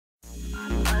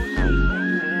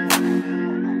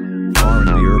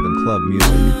club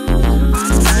music.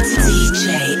 DJ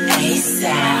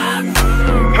ASAP.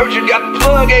 Heard you got the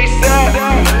plug ASAP.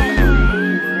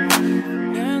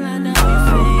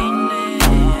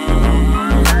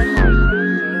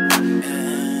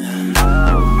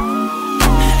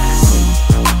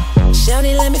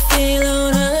 Shawty, let me feel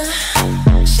on her.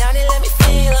 Shawty, let me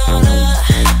feel on her.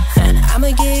 I'ma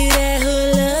give you that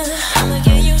hood love. I'ma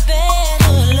give you that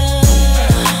hood love.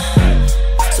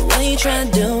 So what you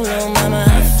tryna do, little mama?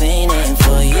 I'm fainting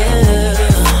for you.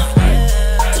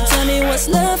 So tell me what's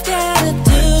love gotta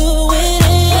do with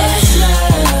it? What's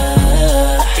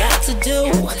love got to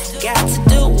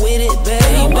do with it,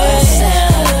 baby? What's love?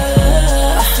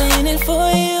 I'm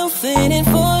fainting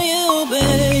for you,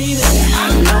 baby. I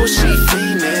know she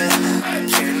fiendin',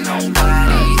 can't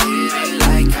nobody hit it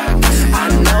like I can. I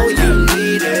know you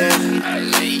need it, I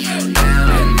lay you down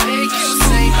and make you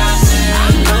say my name. I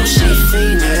know she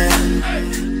fiendin',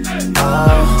 oh,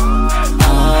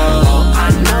 I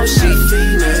know she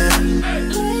fiendin',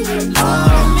 oh.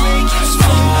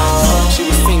 She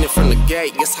was fiendin' from the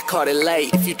gate, guess I caught it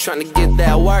late. If you tryna get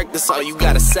that work, that's all you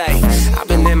gotta say. I've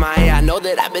been MIA, I know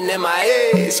that I've been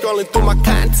MIA. Scrolling through my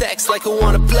contacts like who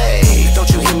wanna play. Don't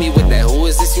you hit me with that, who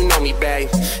is this, you know me, babe.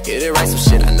 Get it right, some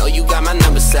shit, I know you got my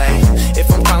number saved. If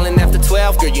I'm calling after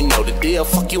 12, girl, you know the deal.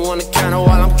 Fuck you on the counter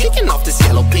while I'm kicking off this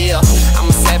yellow pill. I'm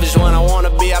a savage when I wanna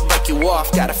be, I break you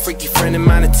off. Got a freaky friend of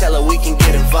mine and tell her we can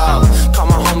get involved. Call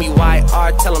my homie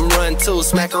YR, tell him run too.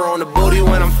 Smack her on the booty,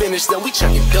 when I'm finished, then we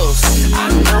chuck it deuce. I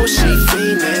know she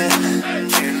fiendin',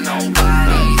 can't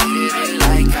nobody hit it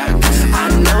like I can. I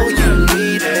know you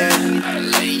need it, I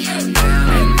lay you down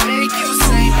and make you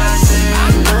say my name. I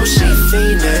know she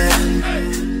fiendin',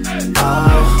 oh,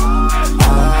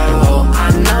 I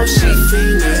know she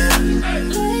fiendin',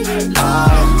 oh.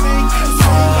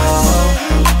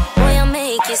 Boy, I'll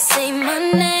make you say my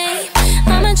name.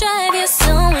 I'ma drive you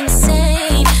so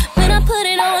insane. When I put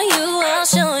it on you, I'll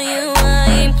show you I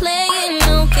ain't playing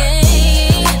no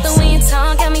game. The way you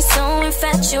talk got me so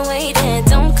infatuated.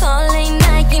 Don't call late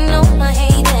night, you know I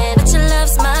hate it. But your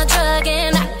love's my drug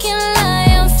and I can't lie,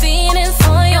 I'm feeling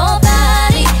for your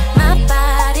body, my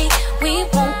body. We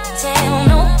won't tell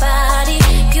nobody.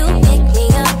 You pick me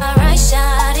up, alright,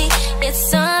 shawty.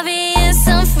 It's obvious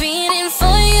I'm feeling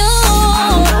for you. I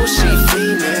know she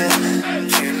fiendin',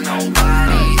 can't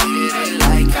nobody hit it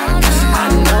like I can. I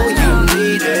know you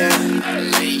need it, I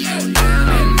lay you down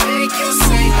and make you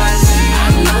say my name. I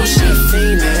know she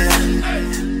fiendin',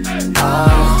 oh,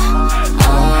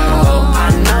 I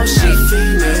know she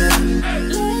fiendin',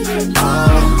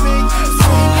 oh.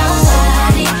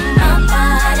 My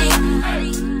body,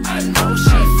 I know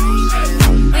she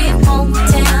fiendin', we won't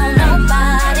tell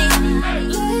nobody.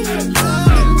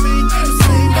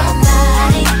 Your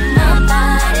body, my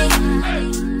body,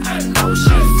 I know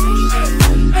she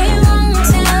fiendin'. we won't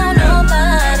tell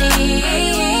nobody.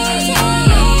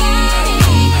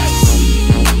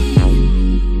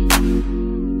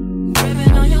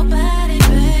 Gripping on your body,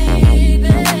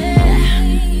 baby.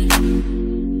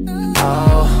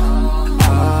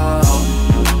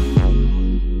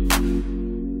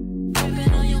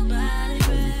 Gripping on your body,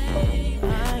 baby.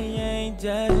 I ain't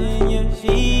judging you,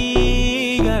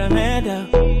 she got a man though.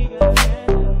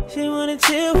 She wanna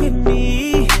chill with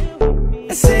me.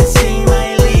 I said she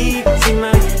might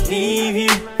leave you.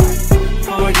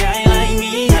 For a guy like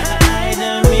me, I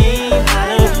don't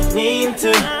mean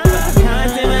to. But I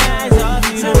can't take my eyes off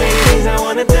you. So many things I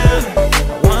wanna do.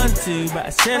 I want to, but I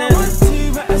shouldn't. I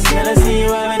still see you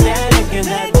over there looking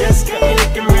that just got me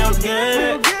looking real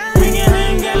good. Bring it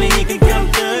home, girl, and you can come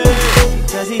through.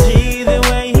 Does he treat the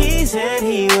way he said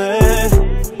he would?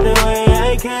 The way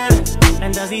I can.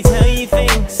 And does he tell you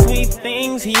things, sweet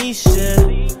things he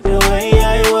should? The way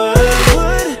I would.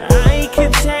 I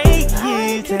could take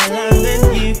you to London,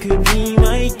 you could be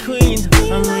my queen.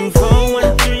 I'm room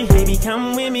 413, baby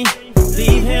come with me.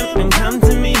 Leave him and come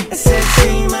to me. I said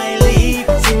she might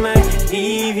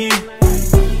leave you.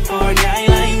 For a guy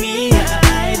like me,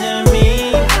 I don't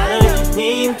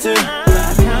mean to. But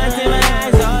I can't take my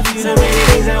eyes off you. So many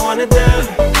things I wanna do.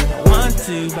 I want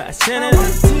to, but I shouldn't.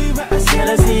 I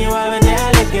still see you over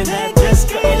there looking that just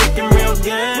got me looking real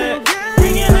good.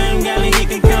 Bring it home, girl, and you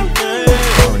can come through.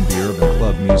 R&B urban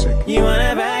club music. You want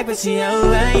her back, but she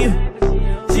over you.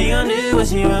 She gon' do what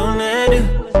she wanna do.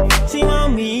 She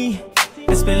want me.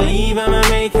 Just believe I'ma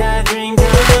make her dream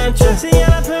come true. See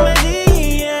how I put my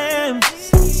DMs.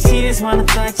 She just wanna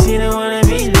fuck, she don't wanna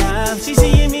be loved. She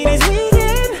seeing me this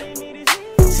weekend.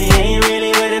 She ain't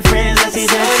really with her friends, like she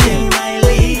said she might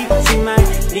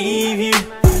leave you.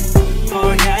 For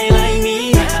a guy like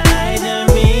me, I don't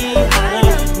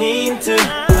mean to. I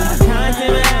can't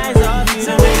take my eyes off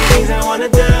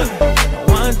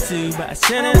but I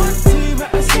shouldn't. Girl,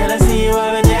 I see you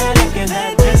over there looking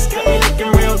that dress, got me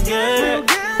looking real good.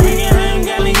 Bring it home,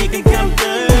 girl, and you can come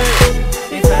through.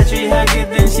 If I treat her good,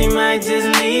 then she might just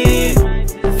leave.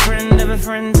 A friend of a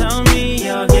friend told me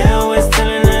your girl was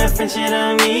telling her friend she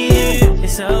don't need you.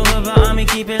 It's over, but I'ma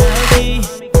keep it low-key.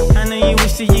 I know you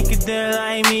wish that you could do it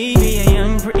like me. Be a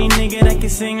young, pretty nigga that can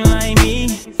sing like me.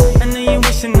 I know you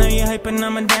wish, I know you're hyping,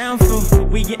 I'm a down fool.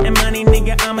 We getting money,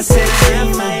 nigga, I'ma set it. She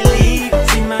might leave,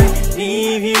 she might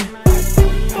leave you.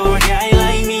 For a guy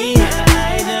like me,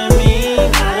 I don't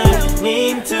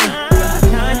mean to. I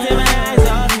can't take my eyes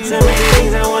off you. So many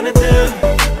things I wanna do. I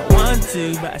want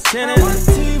to, but I shouldn't.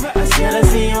 Girl, I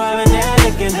see you over there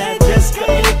looking that dress, got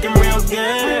me looking real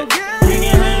good. Bring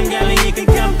it home, girl, and you can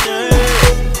come through.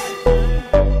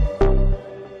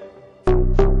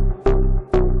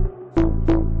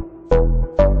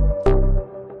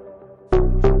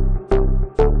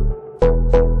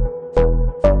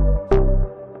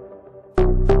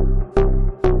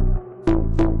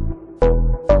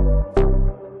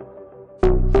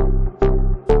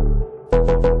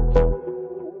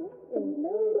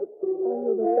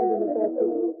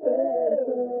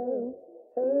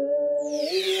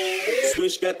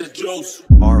 Got the juice.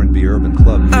 R&B Urban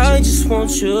Club music. I just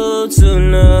want you to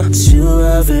know that you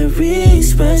are very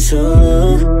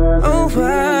special. Oh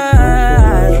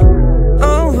why?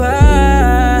 Oh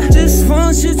why? Just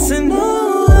want you to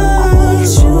know that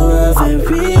you are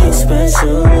very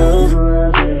special.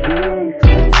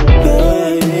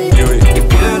 Baby, you're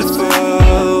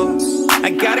beautiful.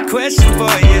 I got a question for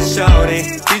you,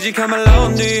 shorty. Did you come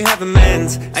alone? Do you have a man?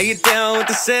 Are you down with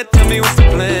the set? Tell me what's the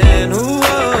plan. Ooh.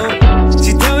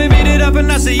 She told me beat it up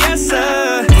and I said yes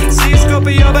sir. See a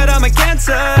Scorpio but I'm a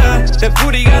Cancer. That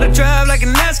booty gotta drive like a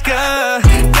NASCAR.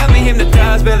 Got me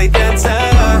hypnotized, belly dancer.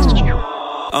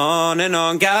 On and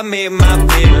on, got me my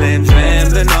feelings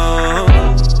rambling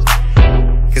on.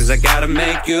 Cause I gotta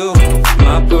make you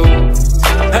my boo.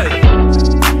 Hey,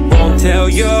 won't tell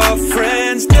your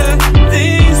friends the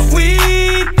things we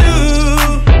do.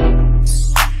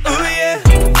 Oh yeah,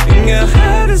 girl, I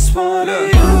just wanna.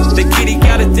 The kitty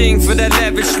got a thing for that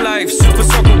lavish life. Super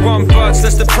soaker $1,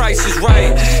 that's the price is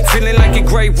right. Feeling like a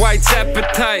great white's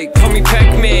appetite. Call me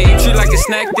Pac-Man, eat you like a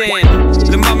snack then.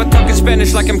 The mama talking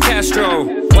Spanish like I'm Castro.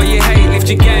 While you hate, lift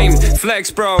your game,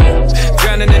 flex bro.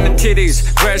 Drowning in the titties,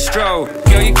 breaststroke.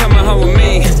 Girl, you coming home with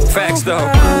me, facts though.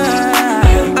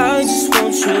 I just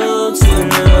want you to know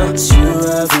that you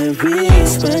are very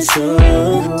special.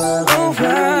 Oh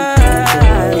why?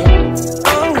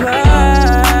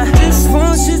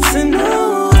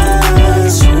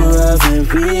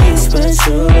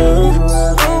 Special.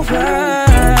 Oh,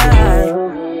 why?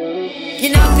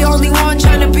 You're not the only one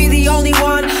trying to be the only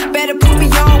one. Better put me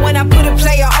on when I put a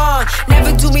player on.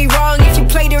 Never do me wrong if you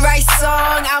play the right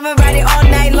song. I'ma ride it all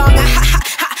night long.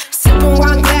 Sipping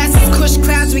wine glasses, kush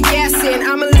clouds we gassing.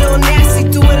 I'm a little nasty,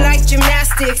 do it like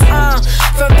gymnastics.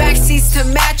 From backseats to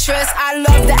mattress, I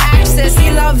love the access,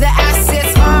 you love the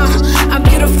assets. I'm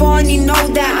beautiful and you know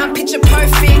that. I'm picture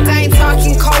perfect, I ain't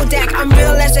talking Kodak. I'm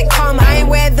real as they come, I ain't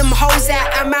where them hoes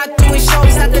at. I'm out doing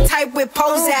shows, not the type with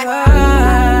pose at.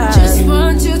 Just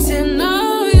want you to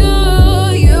know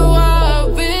you are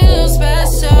real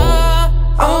special.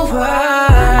 Oh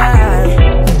why?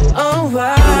 Oh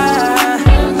why? I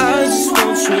just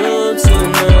want you to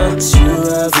know that you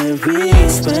are very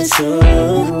special.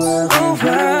 Oh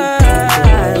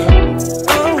why?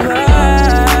 Oh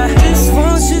why? Just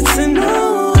want you to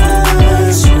know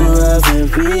that you are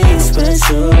very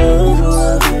special.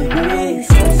 Very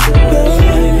special,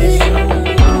 baby.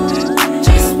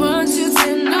 Just want you to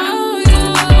know you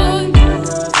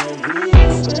are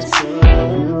very special.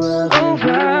 Oh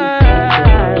why?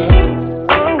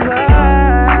 Oh why? Just want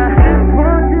you to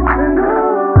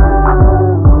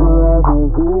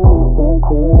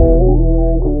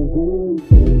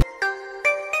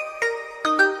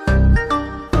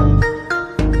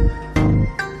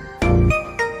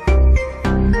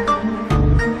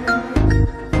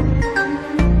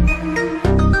know you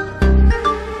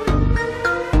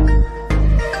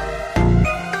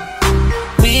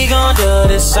are very special. Do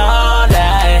this all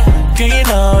night, girl, you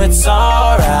know it's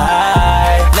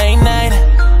alright. Late night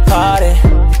party,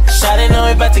 shawty know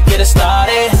we about to get it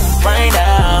started. Right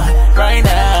now, right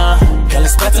now, girl,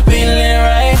 it's about to be lit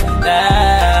right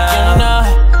now. You know,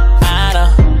 I know,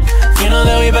 you know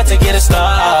that we about to get it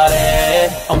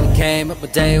started. Only came up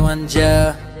with day one,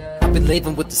 yeah. I'll be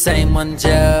leaving with the same ones,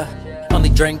 yeah. Only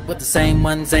drink with the same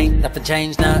ones, ain't nothing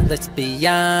changed now, let's be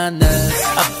honest.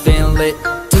 I'm feeling lit,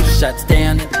 2 shots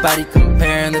down, everybody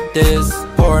comparing to this.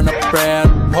 Pouring up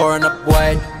brown, pouring up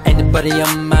white, Ain't nobody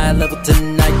on my level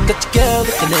tonight. Got your girl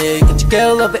looking there, got your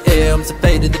girl over here. I'm so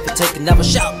faded if you're taking out my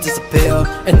shout, disappear.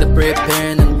 And the bread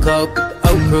pairing in the club with the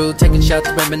old crew, taking shots,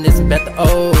 reminiscing about the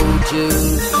old you.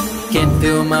 Can't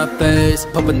feel my face,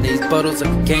 popping these bottles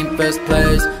like I came first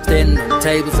place. Standing on the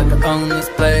tables like I own this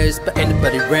place, but ain't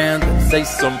nobody around to say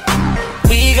something.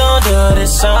 We gon' do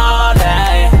this all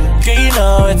night, girl, you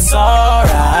know it's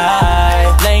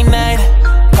alright. Late night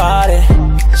party,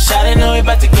 shawty know we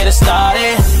about to get it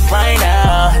started. Right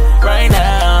now, right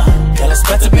now, girl, it's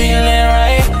about to be lit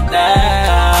right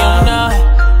now. You know,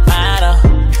 I know,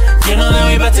 you know that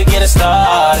we about to get it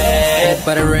started.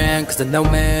 Everybody around cause I know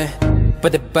me,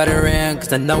 but everybody around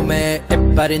cause I know me.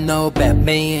 Everybody know about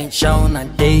me, ain't showing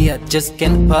idea, just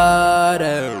getting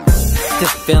party. Still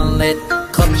feeling lit,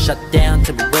 club shut down,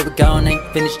 tell me where we going,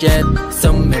 ain't finished yet.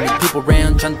 So many people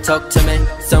around trying to talk to me,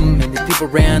 so many people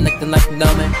around acting like they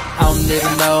know me. I don't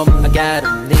even know them, I got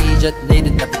amnesia, need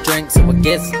another drink, so I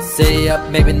guess I'll see ya.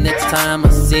 Maybe next time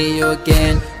I'll see you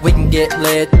again, we can get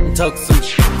lit and talk some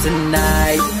shit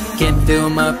tonight. Can't feel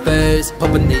my face,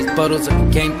 popping these bottles like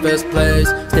I came first place.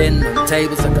 Standing on the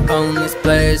tables like I own this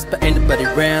place, but ain't nobody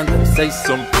around to say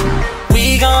something.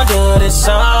 We gon' do this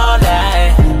all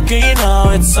night, girl, you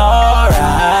know it's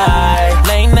alright.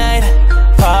 Late night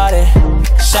party,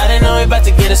 shawty know we about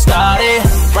to get it started.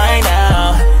 Right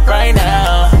now, right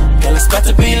now, girl, it's about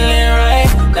to be lit right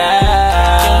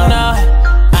now. You know,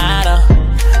 I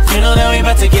know, you know that we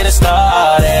about to get it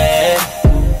started.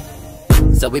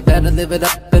 So we better live it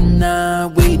up and now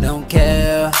we don't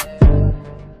care.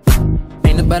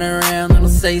 Ain't nobody around that'll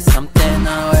say something,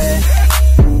 no way.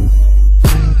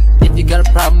 If you got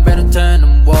a problem, better turn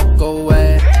and walk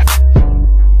away.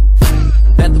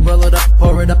 Better roll it up,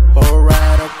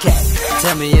 alright, okay.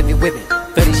 Tell me if you're with me,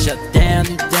 30 shut down,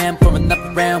 you damn, pouring up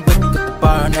around with me. Got the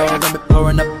bar, no limit,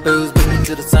 pouring up booze with me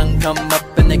till the sun come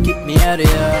up and they keep me out of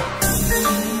here.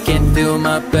 Can't feel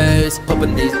my face,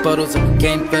 popping these bottles like I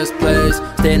came first place.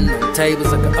 Standing on the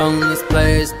tables like I own this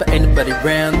place, but ain't nobody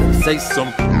around to say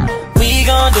something. We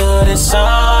gon' do this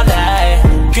all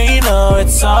night, girl, you know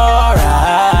it's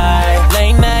alright.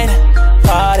 Late night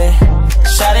party,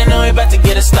 shawty know we about to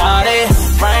get it started.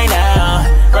 Right now,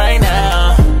 right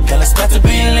now, girl, it's about to be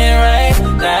lit right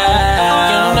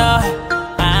now. You know,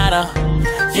 I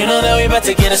know, you know that we about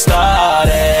to get it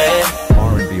started.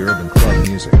 R&B Urban Club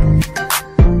Music.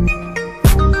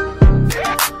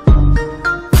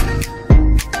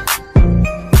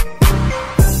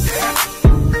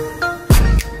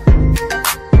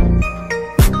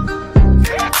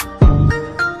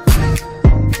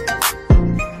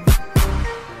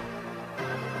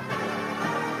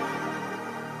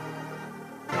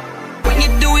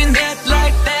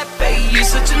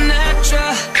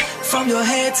 From your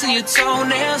head to your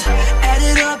toenails, add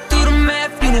it up through the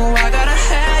math. You know I gotta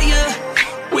have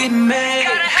you with me.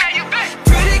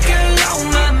 Pretty girl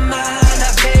on my mind,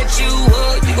 I bet you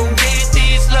would. You gon' get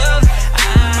this love.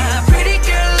 Pretty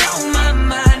girl on my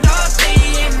mind, all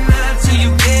day and night till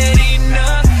you get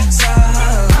enough. So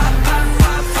pop, pop,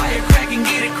 pop, fire cracking,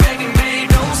 get it cracking, babe.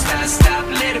 Don't stop, stop,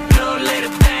 let it blow, let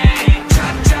it bang.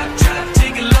 Drop, drop, drop,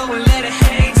 take it low and let it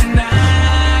hang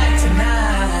tonight,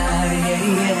 tonight,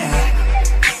 yeah, yeah.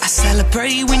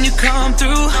 Celebrate when you come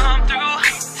through,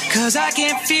 cause I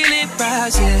can feel it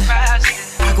rising.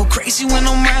 I go crazy when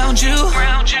I'm around you.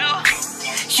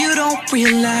 You don't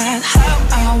realize how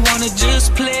I wanna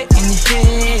just play in your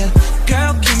head.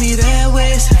 Girl, give me that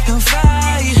waist and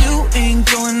fire. You ain't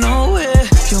going nowhere,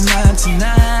 you're mine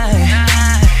tonight.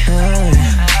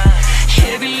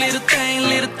 Every little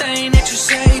thing that you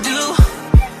say, do.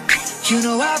 You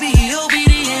know I'll be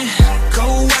obedient. Go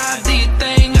wild, do your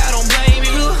thing, I don't blame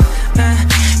you.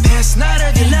 Best night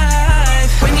of your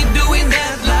life when you're doing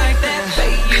that like that,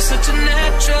 babe. You're such a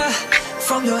natural,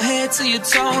 from your head to your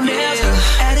toenails.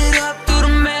 Add it up through the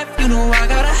math, you know I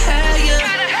gotta have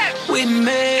you with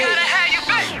me.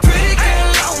 Pretty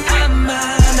girl on my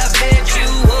mind, I bet you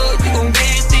would. You gon'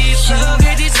 get this love,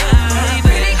 get this time.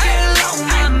 Pretty girl on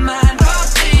my mind, all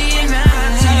day and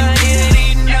night till you get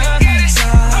enough. So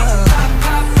pop,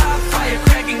 pop, pop, fire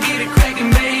cracking, get it cracking,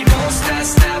 babe. Don't stop,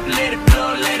 stop, let it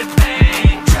blow, let it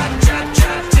bang. Drop, drop,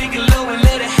 drop, take it low and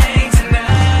let it hang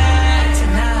tonight,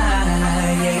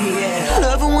 tonight, yeah, yeah.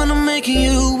 Love it when I'm making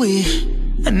you weak,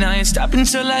 and I ain't stopping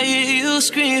till I hear you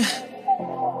scream.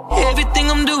 Everything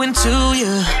I'm doing to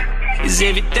you is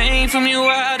everything from your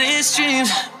wildest dreams.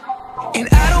 And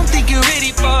I don't think you're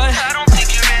ready for it,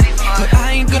 but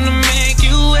I ain't gonna make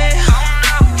you wait.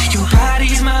 Your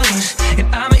body's my lunch, and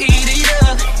I'ma eat it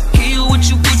up. Give you what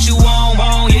you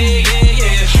want, yeah, yeah,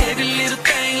 yeah. Every little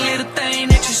thing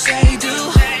that you say, do.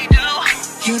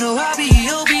 You know I'll be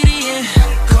obedient.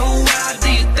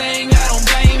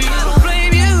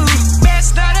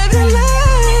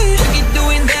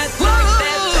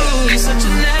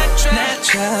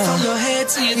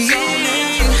 to your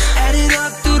toenails. Add it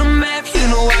up through the map, you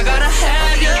know I gotta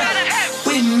have you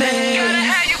with me.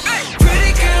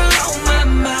 Pretty girl on my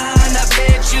mind, I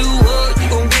bet you would. You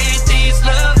gon' get this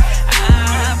love.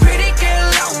 Pretty girl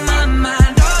on my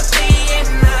mind, all day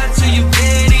and night till you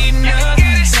get enough.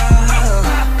 So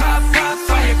pop, pop, pop,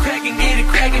 fire crackin', get it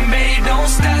crackin', baby. Don't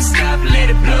stop, stop, let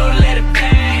it blow, let it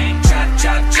bang. Chop,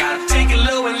 chop, chop, take it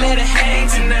low and let it hang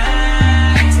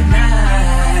tonight.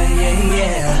 Tonight, yeah,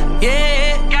 yeah,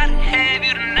 yeah. Gotta have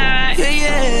you tonight, yeah,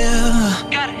 yeah.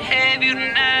 Gotta have you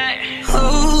tonight.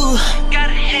 Oh,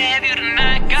 gotta have you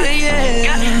tonight. Gotta,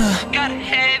 yeah, gotta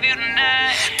have you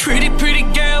tonight. Pretty, pretty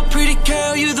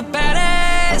girl, you the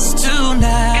baddest tonight.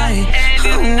 Gotta have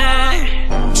you tonight.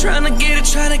 Tryna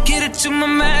get it to my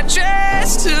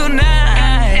mattress tonight. Gotta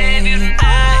have you tonight.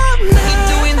 I'm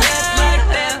doing that like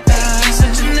that, baby.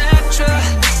 Such a natural.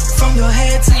 From your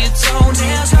head to your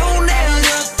toenails, toenails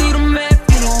up through the map.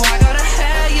 You know I gotta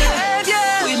have you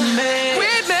with me.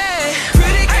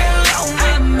 Pretty girl on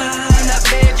my mind, I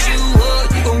bet you would.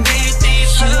 You gon' get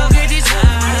this love. Pretty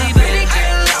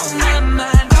girl on my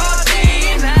mind, all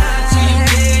day and night till you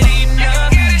get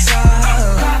enough. So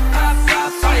pop, pop,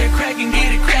 pop, fire crackin', get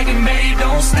it crackin', baby.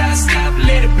 Don't stop, stop,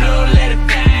 let it blow, let it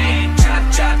bang. Chop,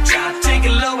 chop, chop, take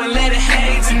it low and let it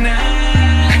hang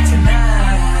tonight.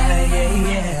 Tonight, yeah,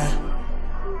 yeah.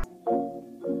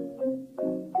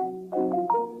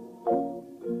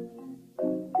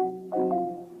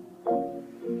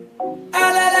 Ah,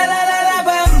 la, la, la, la, la,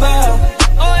 bamba.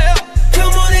 Oh, yeah.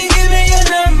 Come on and give me your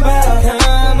number.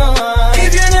 Come on.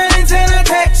 If you're not into the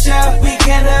texture, we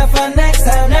can have fun next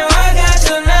time. Now I got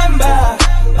your number.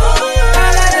 Oh, yeah.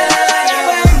 Ah, la, la, la, la, la,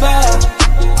 bamba.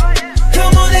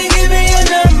 Come on and give me your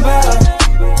number.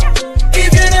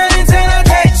 If you're not into the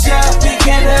texture, we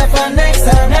can have fun next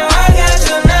time. Now I got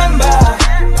your number.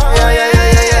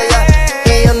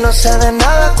 Ellos no sé de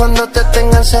nada cuando te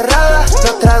tengan cerrada.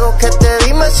 Los tragos que te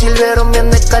di me sirvieron bien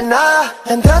descarnada.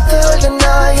 Entraste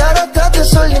ordenada y ahora estás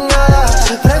desordenada.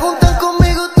 Si preguntan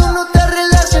conmigo, tú no te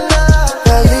relacionas nada.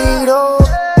 Peligro,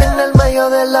 en el medio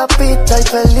de la pista hay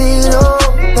peligro.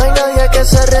 No hay nadie que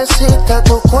se resista a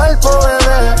tu cuerpo,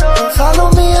 bebé.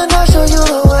 Follow me and I'll show you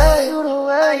the way.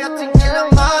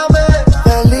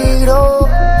 Peligro,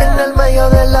 en el medio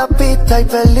de la pista hay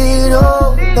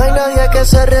peligro. No hay nadie que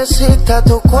se resista a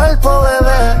tu cuerpo,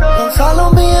 bebé.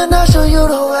 Follow me and I'll show you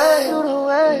the way.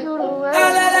 Ah,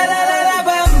 la, la, la, la, la,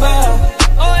 bamba.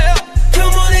 Oh, yeah.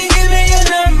 Come on and give me your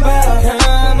number.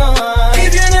 Come on.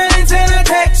 If you're not into the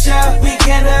texture, we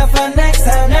can have fun next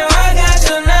time. Now I got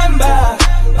your number.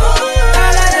 Oh, yeah.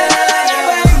 Ah, la, la, la, la, la,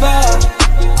 bamba.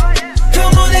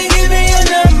 Come on and give me your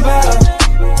number.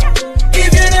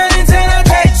 If you're not into the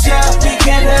texture, we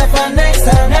can have fun next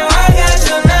time. Now I got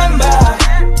your number.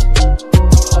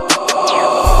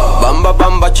 Bamba,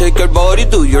 bamba, shake your body,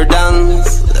 do your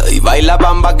dance. Y baila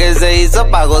bamba que se hizo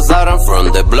pa' gozar. I'm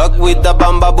from the block with the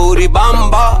bamba booty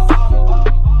bamba.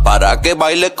 Para que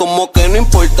baile como que no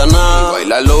importa nada. Y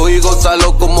bailalo y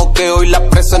gózalo como que hoy la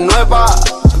presa es nueva.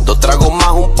 Dos tragos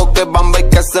más, un poque bamba y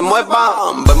que se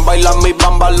mueva. Ven baila mi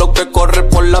bamba, lo que corre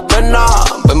por la pena.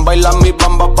 Ven baila mi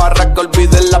bamba para que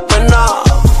olvides la pena.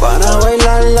 Para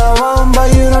bailar la bamba,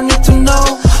 you don't need to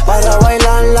know. Para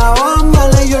bailar la bamba,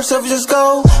 let yourself just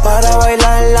go. Para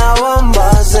bailar la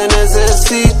bamba, se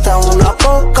necesita una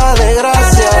poca de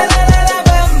gracia.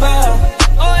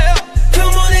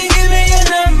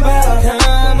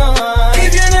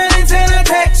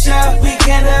 We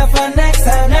can have fun next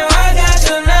time. Now I got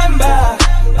your number.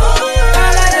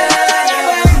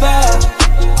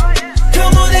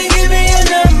 Come on and give me your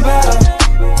number.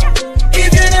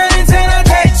 If you're not into the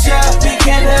texture, we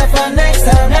can have fun next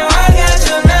time. Now I got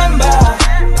your number.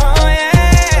 Oh yeah.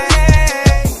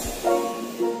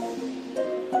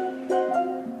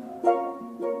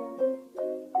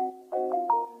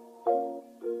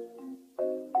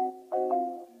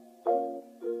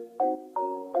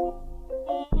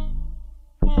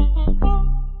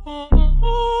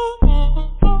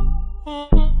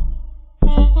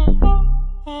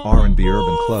 R&B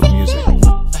urban club music.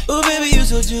 Oh baby, you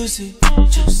so juicy,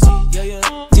 juicy, yeah, yeah.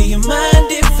 Do you mind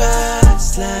if I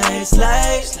slide?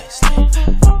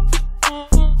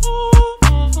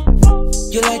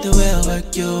 You like the way I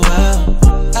work you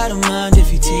out. I don't mind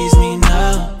if you tease me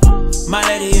now. My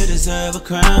lady, you deserve a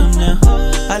crown now.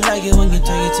 I like it when you take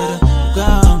it to the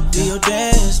ground. Do your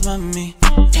dance, mommy,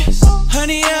 yes.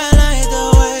 Honey, I like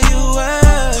the way you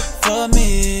work for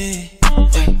me.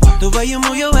 The way you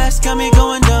move your ass got me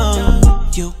going down.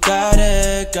 You got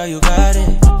it, girl, you got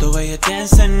it. The way you're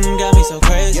dancing got me so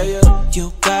crazy.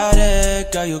 You got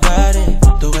it, girl, you got it.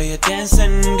 The way you're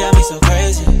dancing got me so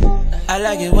crazy. I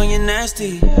like it when you're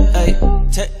nasty, ay.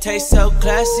 Taste so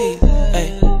classy,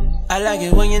 ay. I like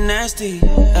it when you're nasty,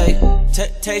 ay.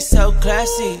 Taste so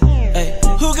classy, ay.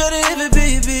 Who got it, hit it,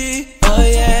 baby? Oh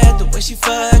yeah, the way she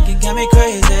fucking got me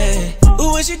crazy.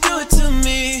 Ooh, when she do it to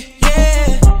me,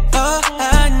 yeah. Oh,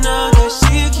 I know that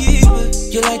she a keeper.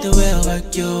 You like the way I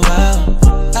work you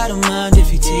out. I don't mind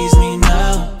if you tease me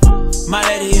now. My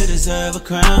lady, you deserve a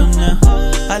crown now.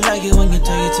 I like it when you take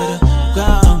it to the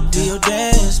ground. Do your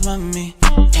dance, mommy,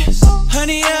 yes.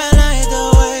 Honey, I like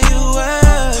the way you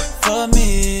work for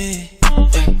me.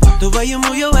 The way you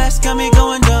move your ass got me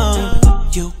going down.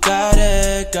 You got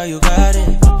it, girl, you got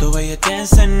it. The way you're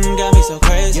dancing got me so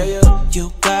crazy.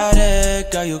 You got it,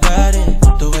 girl, you got it.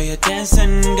 The way you're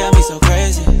dancing got me so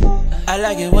crazy. I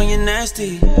like it when you're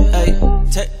nasty, ay.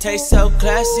 Taste so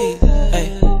classy,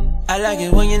 ay. I like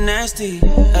it when you're nasty,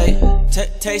 ay.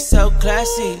 Taste so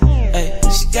classy, ay.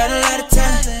 She got a lot of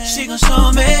talent, she gon'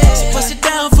 show me. So bust it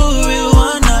down for a real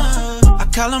one now. I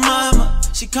call her mama,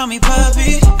 she call me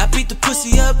puppy. I beat the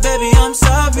pussy up, baby, I'm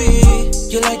sorry.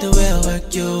 You like the way I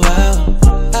work you out.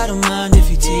 I don't mind if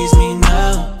you tease me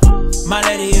now. My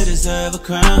lady, you deserve a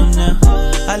crown now.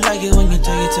 I like it when you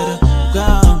take it to the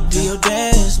ground. Do your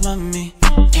dance, mommy,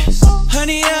 yes.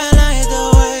 Honey, I like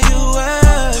the way you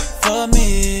work for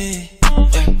me.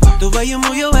 The way you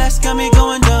move your ass got me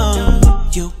going down.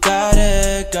 You got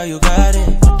it, girl, you got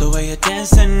it. The way you're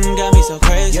dancing got me so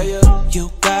crazy. You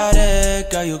got it,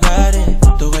 girl, you got it.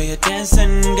 The way you're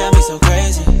dancing got me so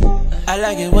crazy. I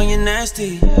like it when you're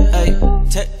nasty, ay.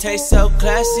 Taste so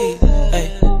classy,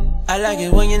 ay. I like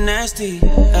it when you're nasty,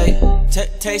 ay.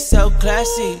 Taste so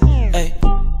classy, ay.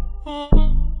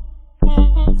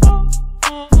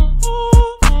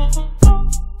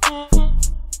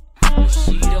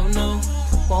 She don't know,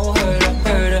 won't hurt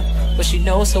her, but she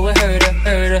knows, so it hurt her,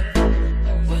 hurt her.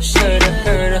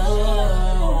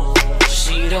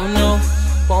 She don't know,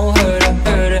 won't hurt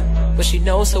her, but she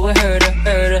knows, so it hurt her,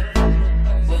 hurt her.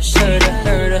 She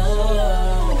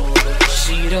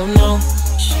don't know,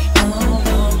 she don't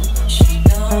know, she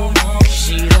don't know,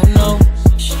 she don't know,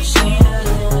 she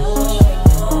don't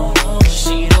know,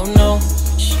 she don't know,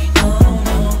 she don't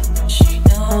know, she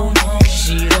don't know,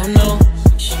 she don't know.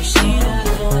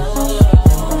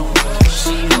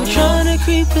 I'm tryna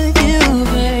creep with you,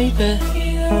 baby.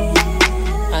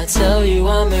 I tell you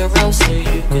I'm in route so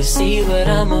you can see what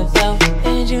I'm about.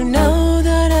 And you know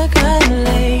that I got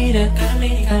later.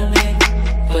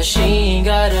 But she ain't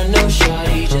gotta know,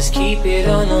 shawty, just keep it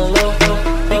on the low.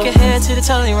 We can head to the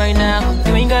telly right now.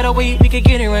 You ain't gotta wait, we can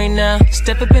get it right now.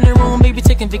 Step up in the room, baby,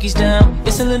 taking Vicky's down.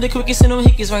 It's a little quick, and no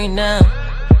hickeys right now.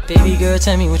 Baby girl,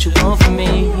 tell me what you want from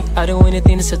me. I do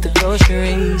anything to set the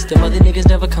groceries. Them other niggas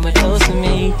never coming close to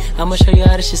me. I'ma show you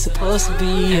how this shit's supposed to be,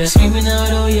 yeah. Screaming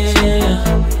out, oh yeah.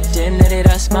 Damn,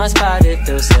 that's my spot, it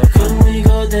feels so good when we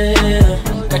go there.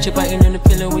 Got you biting in the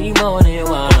pillow, we moaning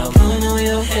while I'm pulling on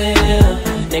your hair.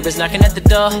 Neighbors knocking at the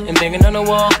door and banging on the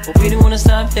wall, but we don't wanna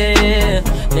stop here.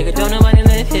 Nigga, don't nobody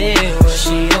live here. Well,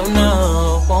 she don't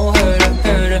know, won't hurt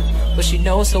her, but she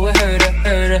knows, so it hurt her,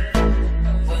 hurt her.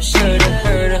 Hurt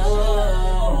her.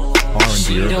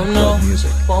 She don't know,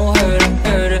 won't hurt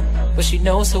her, but she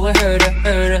knows, so it hurt her,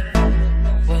 hurt her.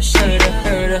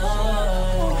 Hurt her.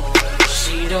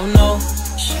 She don't know,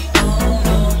 she don't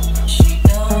know, she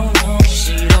don't know,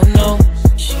 she don't know,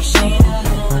 she don't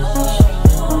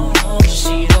know,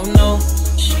 she don't know,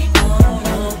 she don't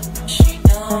know, she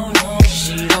don't know,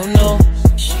 she don't know,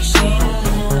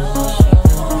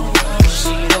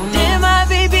 she don't know. And my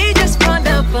baby just found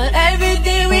out for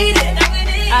everything we did.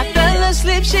 I fell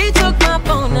asleep, she took my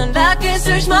phone and I can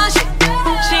search my shit.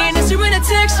 She ain't answering a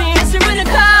text, she ain't answering a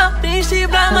call. Then she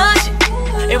blocked my shit.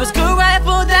 It was good right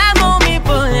for that moment,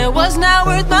 but it was not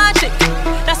worth my chick.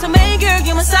 That's the main girl,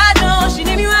 get my side on. She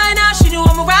need me right now, she knew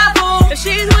I'm a rival. If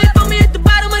she's waiting for me at the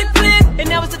bottom of the cliff, and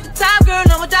I was at the top, girl,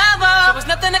 I'm a diver. There was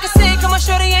nothing I could say, come on,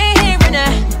 shorty ain't hearing that.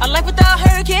 A life without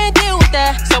her, can't deal with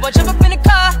that. So I jump up in the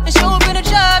car and show up in a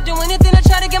job, do anything to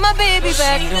try to get my baby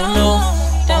back. She don't know,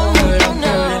 don't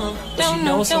know, don't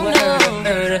know, so it hurt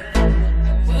her.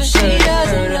 But she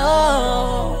doesn't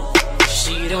know.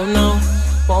 She don't know,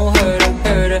 won't hurt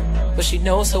her, but she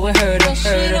knows, so it hurt her.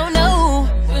 She don't know,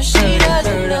 but she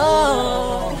doesn't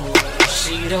know.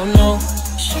 She don't know,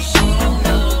 she don't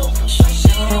know, she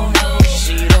don't know,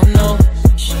 she don't know,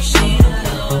 she don't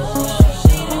know,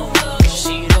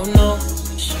 she don't know,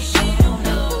 she don't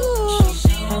know,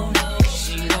 she don't know,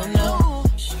 she don't know,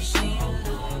 she don't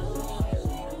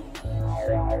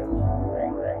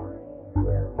know.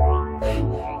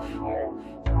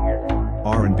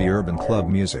 R&B urban club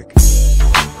music.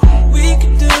 We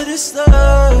can do this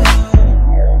love,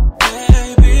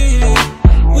 baby.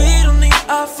 We don't need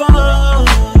our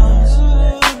phones.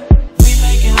 We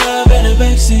making love in the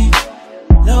backseat.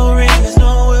 No rings,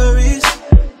 no worries.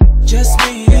 Just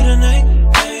me and you tonight,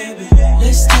 baby.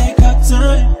 Let's take our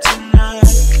time tonight.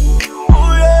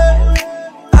 Oh yeah,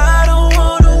 I don't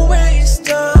wanna waste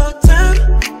our time.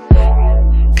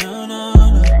 No, no,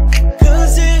 no.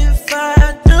 'Cause if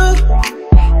I do,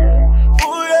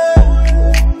 oh yeah,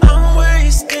 I'm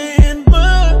wasting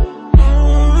my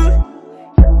mood.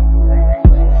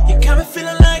 You got me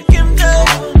feeling like MJ.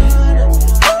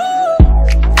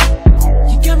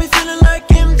 You got me feeling like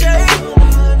MJ.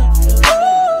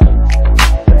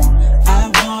 I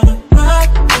wanna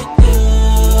rock with you.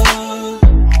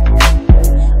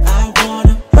 I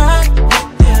wanna rock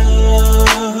with you.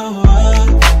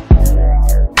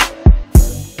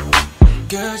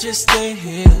 Girl, just stay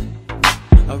here.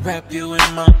 I'll wrap you in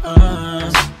my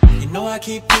arms. You know I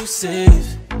keep you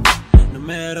safe, no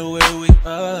matter where we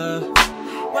are.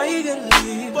 Why you gotta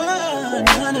leave? Why?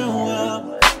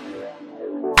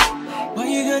 Why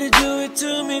you gotta do it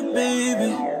to me,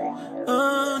 baby?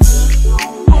 Oh, no.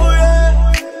 Oh yeah,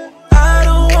 I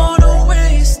don't wanna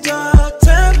waste our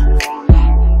time.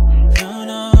 No,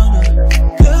 no, no.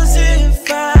 'Cause if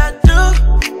I do,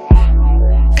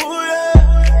 oh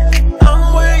yeah, I'm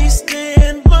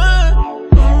wasting my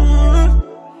mood.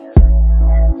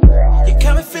 You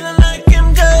got me feeling like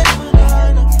MJ.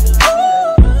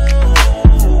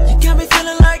 You got me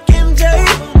feeling like MJ.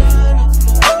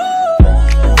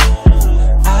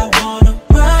 I wanna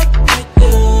rock with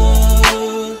you.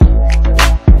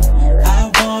 I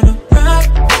wanna rock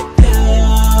with you.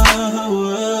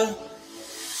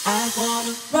 I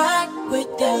wanna rock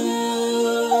with you.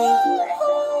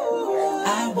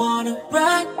 I wanna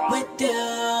rock with you.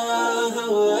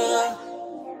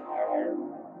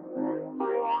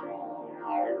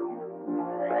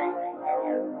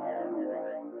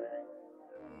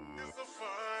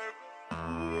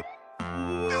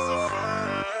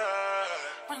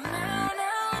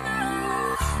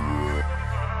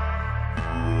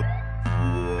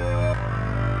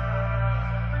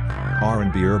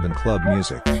 R&B urban club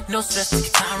music. No stress, take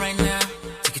your time right now.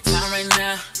 Take your time right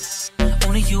now.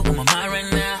 Only you on my mind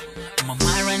right now. On my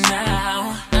mind right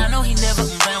now. I know he never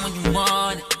around when you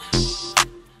want it.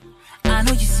 I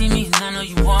know you see me and I know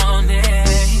you want it.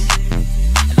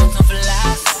 And no time for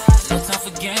lies, no time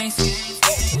for games.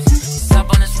 Stop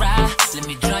on this ride, let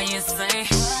me drive you insane.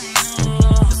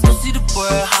 Let's go see the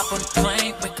world, hop on the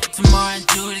plane. Wake up tomorrow and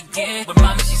do it again. When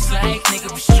mommy she's like, nigga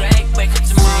be straight. Wake up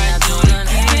tomorrow and do it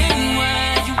again.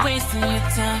 Why you wasting your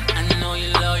time? I know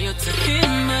you're loyal to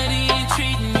him, but he ain't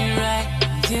treating you right.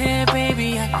 Yeah,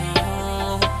 baby, I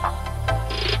know.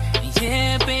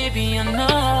 Yeah, baby, I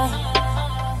know.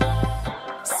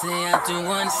 Say I do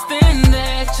understand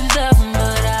that you love him,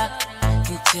 but I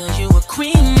can tell you a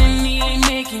queen and he ain't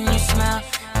making you smile.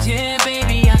 Yeah,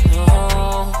 baby, I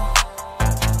know.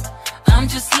 I'm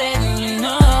just letting you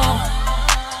know.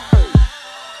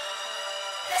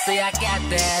 Say I got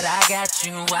that, I got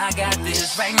you, I got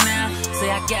this right now. Say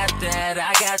I got that,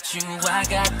 I got you, I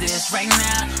got this right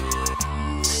now.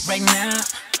 Right now,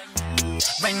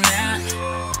 right now,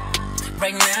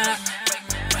 right now,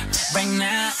 right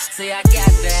now. Say I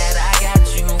got that, I got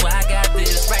you, I got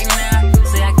this right now.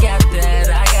 Say I got that,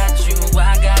 I got you,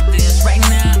 I got this right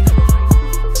now.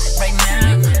 Right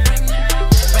now,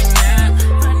 right now,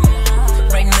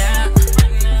 right now,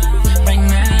 right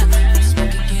now.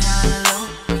 Smoking, get on the low,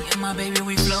 me and my baby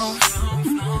we flow.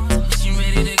 She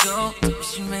ready to go,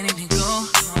 she ready to go.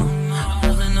 I'm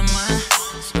pulling the mind,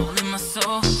 stolen my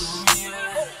soul.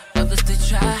 Others they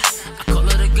try, I call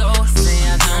her to go. Say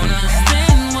I don't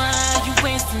understand why you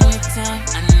wasting your time.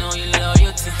 I know you're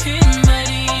loyal to him, but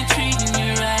he ain't treating you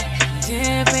right.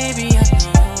 Yeah, baby, I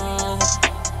know.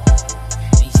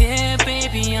 Yeah,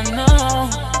 baby, I know.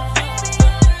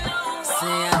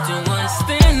 Say I do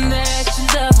understand that you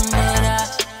love him, but I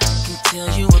can tell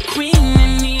you a queen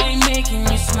and he ain't making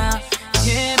you smile.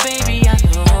 Yeah, baby, I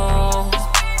know.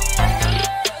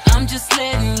 I'm just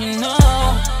letting you know.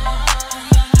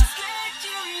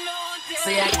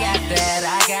 Say I got that,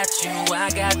 I got you, I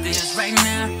got this right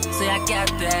now. Say I got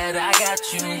that, I got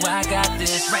you, I got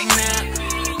this right now.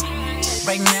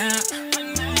 Right now,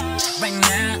 right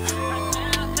now,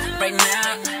 right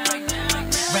now,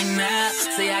 right now.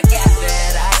 Say I got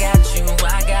that, I got you,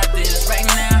 I got this right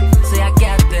now. Say I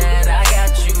got that, I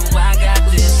got you, I got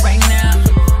this right now.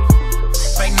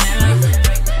 Right now,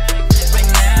 right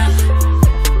now,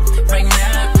 right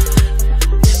now,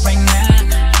 right now.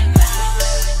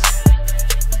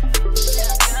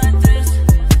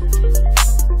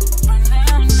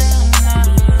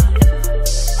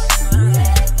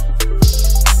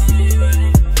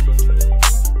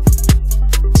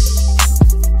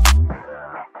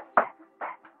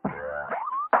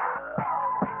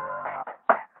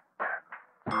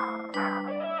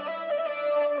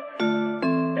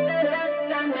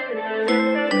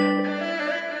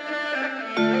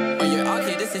 Oh yeah,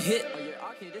 okay, this a hit.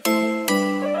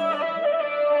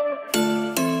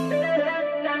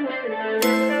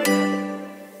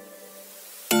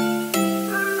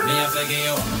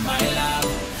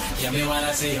 Me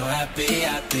wanna see you happy,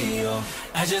 happy, oh.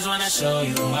 I just wanna show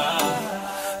you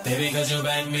off, baby, cause you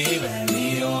back me,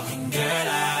 oh. And girl,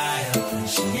 I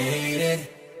appreciate it.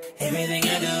 Everything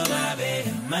I do, my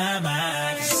baby, my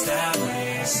mind can stop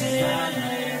racing.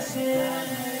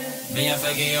 Me, I'm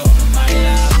fucking you, my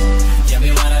love. Yeah,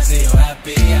 me wanna see you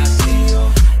happy, happy,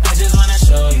 oh. I just wanna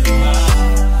show you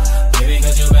off, baby,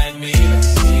 cause you back me,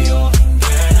 oh. And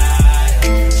girl, I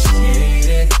appreciate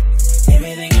it.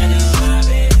 Everything I do, my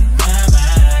baby.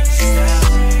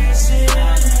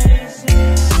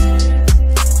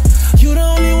 You the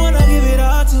only one I give it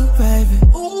all to, baby.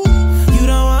 Ooh, you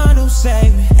the one who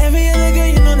save me. Every other girl,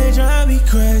 you know they drive me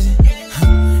crazy.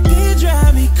 They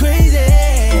drive me crazy.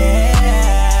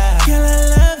 Girl, I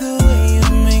love the way you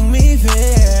make me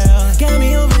feel. Got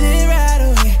me over there right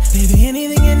away. Baby,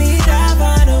 anything you need, I'll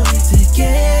find a way to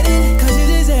get it. Cause you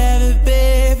deserve it,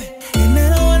 baby. And I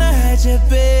don't wanna hurt you,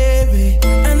 baby.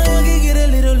 I know I can get a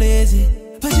little lazy,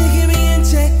 but you keep me in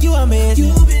check, you amazing.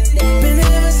 You've been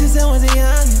there ever since I was a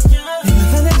youngin'. Never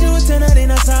thought that you would turn out in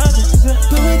a something,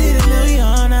 but we didn't know we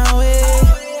on our way.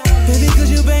 Baby, cause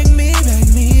you bang me,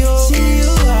 oh. See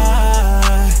you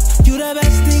are, you the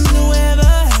best thing to ever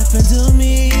happen to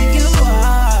me. You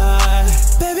are,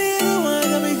 baby, you the one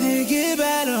got me thinking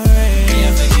about already. Me,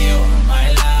 I'm thinking you, my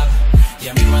love.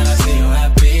 Yeah, me wanna see you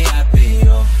happy, happy,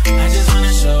 oh. I just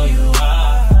wanna show you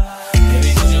off,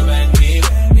 baby, cause you bang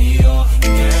me, oh.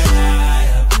 Girl, I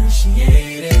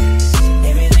appreciate it.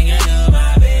 Everything I do,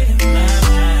 my baby, my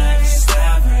mind can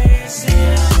stop racing.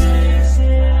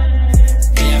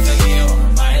 Me, I'm thinking you,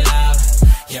 my love.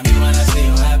 Yeah, me wanna see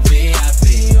you happy,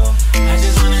 happy, oh. I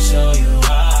just wanna show you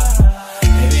off,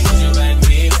 baby, cause you bang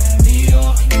me,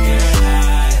 oh. Girl,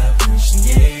 I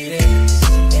appreciate it.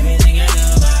 Everything I do,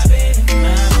 my baby,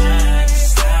 my mind can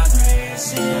stop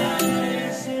racing.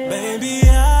 Baby,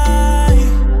 I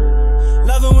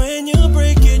love it when you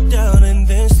break it down and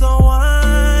then slow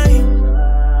wine.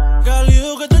 Girl,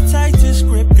 you got the tightest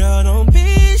grip, girl, don't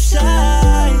be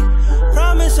shy.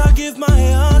 Promise I'll give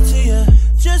my all to you.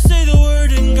 Just say the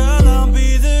word and girl, I'll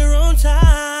be there on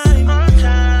time.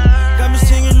 Got me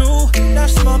singing, ooh,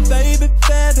 that's my baby,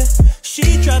 baby.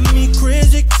 She drive me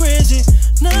crazy, crazy.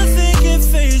 Nothing can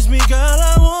faze me, girl,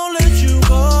 I won't let you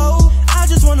go. I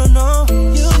just wanna know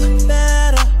you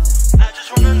better. I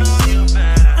just wanna know you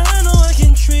better. I know I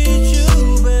can treat you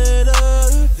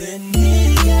better than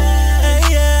me,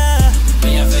 yeah. Me,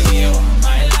 I'm thinking you,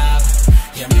 my love.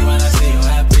 Yeah, me wanna see you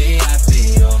happy, happy,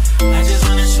 oh. I just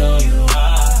wanna show you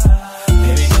off,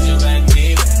 baby, cause you bang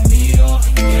me, oh.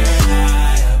 Girl,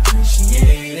 I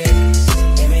appreciate it.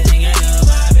 Everything I do,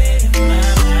 my baby, my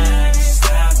mind can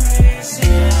stop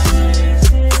racing.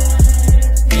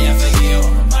 Me, I'm thinking you,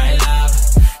 my love.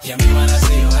 Yeah, me wanna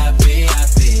see you happy,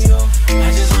 happy, oh.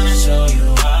 I just wanna show you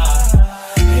off,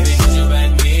 baby, cause you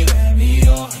bang me,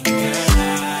 oh. Girl,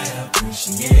 I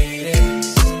appreciate it.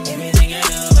 Everything I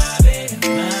do, my baby,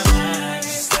 my mind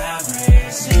can stop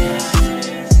racing.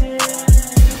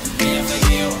 Me, I'm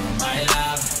thinking you, my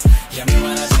love. Yeah, me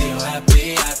wanna see you happy,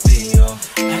 happy, oh.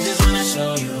 I just wanna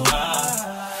show you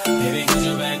off, baby, cause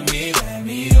you bang me,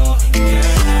 oh.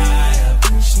 Girl, I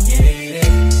appreciate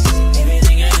it.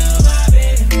 Everything I do, my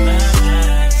baby, my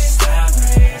mind can stop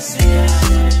racing.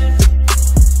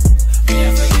 Me,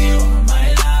 I'm thinking you, my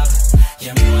love.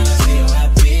 Yeah, me wanna see you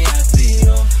happy, happy,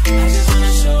 oh. I just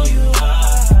wanna show you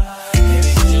off, baby,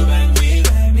 cause you bang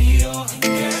me, oh.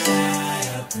 Girl, I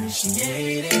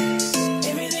appreciate it.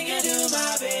 Everything I do, my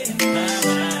baby, my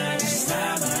mind can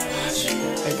stop racing.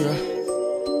 Hey, girl.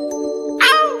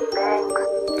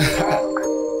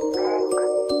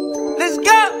 Let's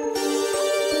go!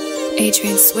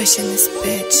 Adrian Swish in this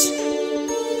bitch.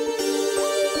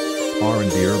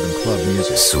 R&B Urban Club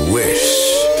Music.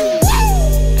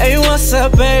 Hey, what's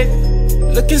up, babe?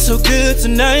 Looking so good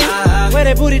tonight. Where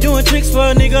that booty doing tricks for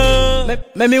a nigga?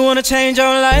 Made me wanna change your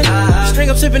life. String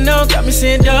up sipping on, got me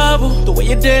seeing double. The way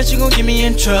you dance, you gon' get me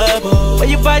in trouble. Where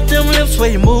you bite them lips, where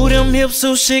you move them hips,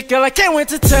 so shit, girl, I can't wait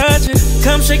to touch it.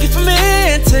 Come shake it for me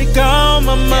and take all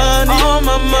my money, all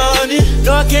my money.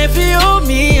 No, I can't feel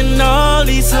me and all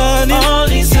these honeys, all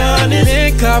these honeys.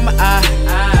 Then caught my eye,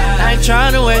 I ain't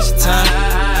tryna waste your time.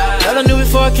 Girl, I knew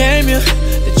before I came here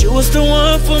that you was the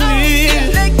one for me.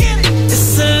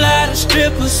 It's a lot of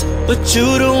strippers, but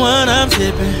you the one I'm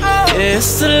tipping. Yeah,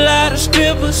 it's a lot of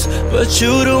strippers, but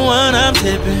you the one I'm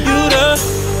tipping. You the,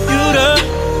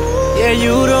 yeah,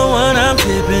 you the one I'm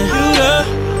tipping. You the,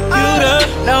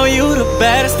 Know you the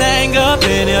baddest thing up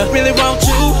in here. Really want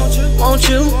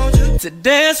you to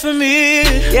dance for me.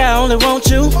 Yeah, I only want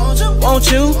you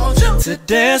to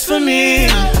dance for me.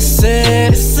 I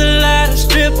said it's a lot of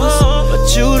strippers,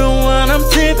 but you the one I'm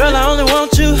tipping. Girl, I only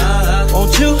want you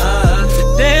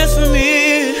to dance for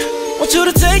me. Want you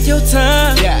to take your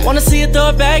time. Wanna see you throw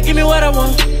it back, give me what I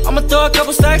want. I'ma throw a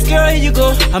couple stacks, girl, here you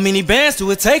go. How many bands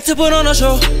do it take to put on a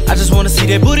show? I just wanna see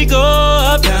that booty go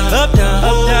up, down, up, down,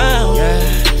 up, down.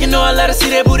 Yeah. You know I let her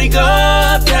see that booty go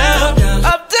up, down,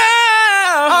 up,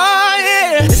 down. Oh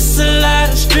yeah. It's a lot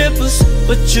of strippers,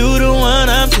 but you the one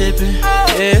I'm tipping.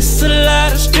 Yeah, it's a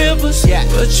lot of strippers,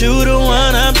 but you the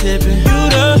one I'm tipping. You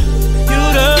the,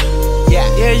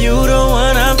 yeah, you the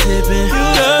one I'm tipping.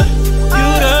 You the.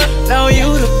 Know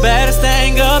you the baddest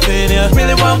thing up in here.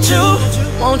 Really want you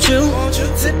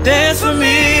to dance for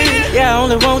me. Yeah, I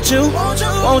only want you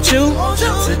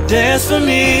to dance for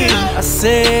me. I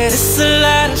said it's a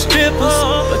lot of strippers,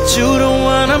 but you the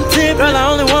one I'm tipping. Girl,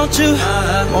 I only want you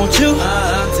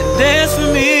to dance for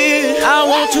me. I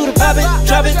want you to pop it,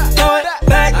 drop it, throw it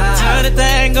back, turn the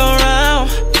thing around.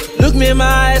 Look me in my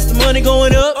eyes, the money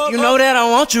going up. You know that I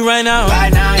want you right now.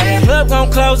 Yeah. Club gon'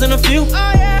 close in a few.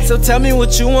 So tell me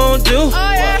what you wanna do.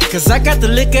 Cause I got the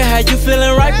liquor, how you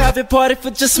feeling right? Private party for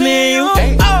just me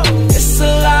and you. It's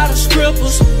a lot of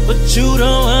scribbles, but you the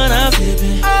one I'm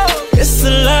tipping. It's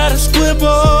a lot of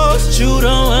scribbles, but you the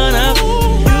one I'm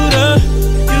tipping.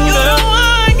 You the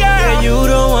one, girl. Yeah, you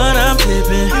the one I'm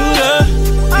tipping. You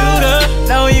the,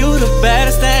 know you the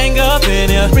baddest thing up in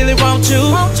here. Really want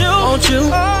you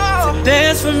to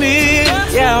dance for me.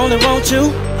 Yeah, I only want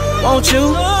you to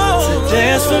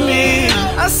dance for me.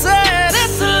 I said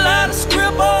it's a lot of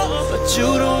scribble, but you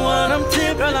the one I'm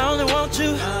tipping. Girl, I only want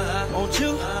you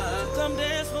to come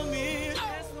dance for me.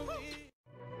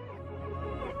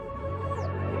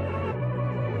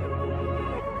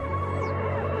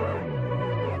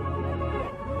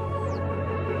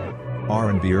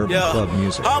 R&B Urban Club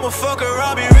Music. I'm a fucker,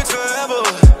 I'll be rich forever.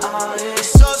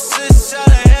 So sick, out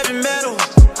of heavy metal.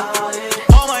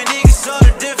 All my niggas on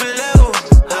a different level.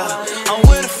 I'm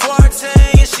with a 14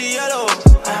 and she yellow.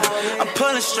 I'm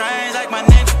pulling strings like my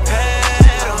nigga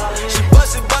pedal. She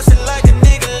bustin' like a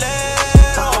nigga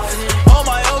let off. All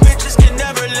my old bitches can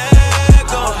never let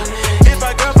go. If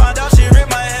my girl find out, she rip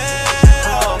my head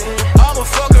off. I'm a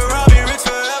fucker, I'll be rich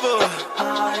forever.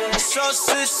 So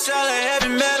sick, out of heavy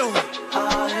metal.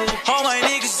 All my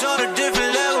niggas on a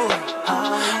different level.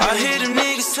 I hear them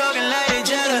niggas talking like they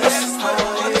jealous.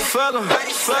 Fuck em,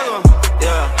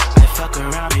 yeah. I fuck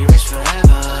around, be rich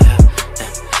forever, yeah.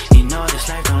 You know this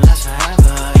life don't last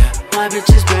forever, yeah. My bitch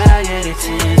is bad, yeah, they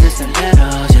teens, it's the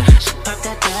letters, yeah. She pop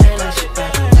that thing like she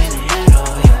back up in the head,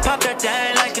 oh, yeah. Pop that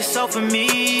thing like it's all for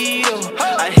me, though.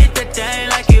 I hit that thing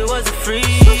like it was a free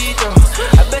throw.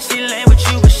 I bet she lame with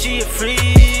you, but she a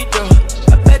freak, though.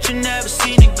 I bet you never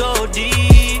seen it go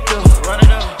deep, though. Run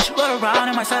it up. Around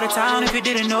in my side of town, if you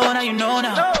didn't know, now you know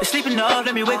now. They're sleeping up,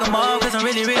 let me wake them up, cause I'm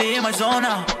really in my zone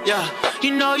now. Yeah,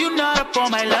 you know you're not up on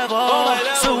my level.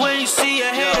 So when you see a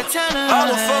hater, tell them I'm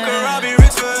a fucker, I'll be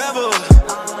rich forever.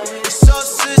 So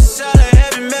sick, out of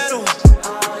heavy metal.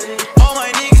 All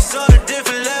my niggas on a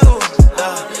different level.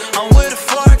 I'm with a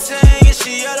 14 and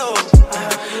she yellow.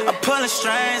 I'm pulling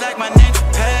strings like my nigga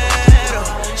pedal.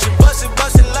 She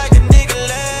bustin' like a nigga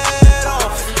let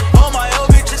off. All my old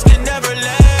bitches can never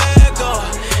let.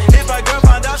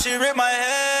 She ripped my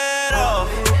head off.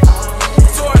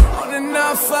 On the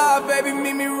 9-5, baby,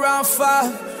 meet me round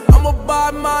 5. I'm a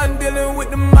bad man dealing with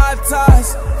the my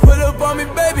ties. Pull up on me,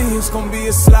 baby, it's gonna be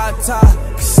a slide tie.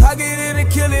 Cause I get in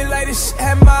and kill it like this shit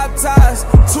had my ties.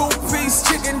 2-piece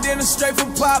chicken dinner straight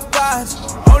from Popeyes.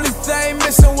 Only thing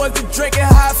missing was the drink and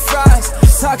hot fries.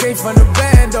 I came from the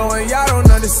band though, and y'all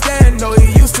don't understand though.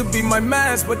 He used to be my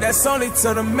mans, but that's only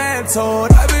till the man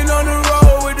told. I've been on the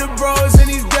road with the bros and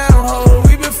these down hoes.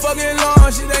 We been fucking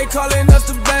long, shit they calling us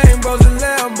the bang. Bros the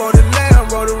Lambo, the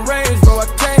range, bro. I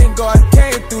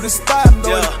came through the spot,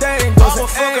 bro. Yeah. The thing goes I'm a to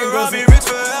fucker, aim, I'll be rich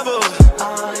forever.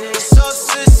 So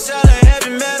sick, out of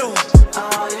heavy metal.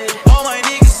 All my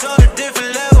niggas on a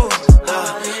different level.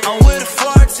 I'm with a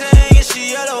 14 and she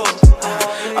yellow.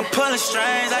 I'm pulling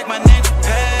strings like my nigga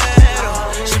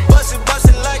pedal. She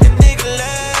bustin' like a nigga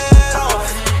let off.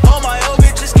 All my old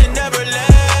bitches can never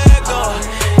let go.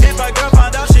 If my girl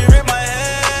found out, she ripped my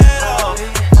head off.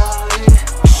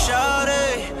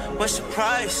 Shawty, what's the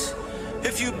price?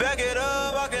 If you back it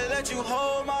up, I can let you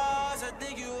hold my eyes. I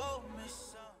think you owe me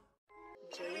some.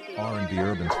 R&B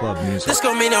Urban Club Music. This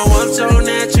gon' mean no one tone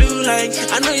that you like.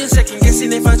 I know you're second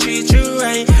guessing if I treat you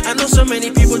right. I know so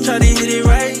many people try to hit it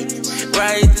right.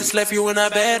 This left you in a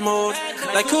bad mood.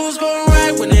 Like who's gon'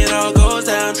 ride when it all goes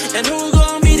down? And who's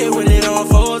gon' be there when it all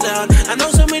falls down? I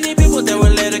know so many people that will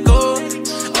let it go.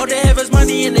 All they have is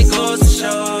money and it goes to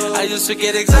show. I used to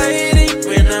get excited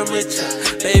when I'm with ya.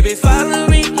 Baby, follow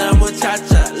me, la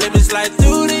muchacha. Let me slide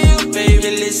through to you,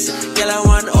 baby, listen. Girl, I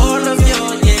want all of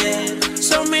you, yeah.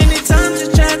 So many times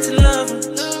you tried to love him,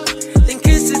 then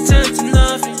kisses turn to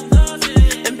nothing.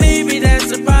 And baby,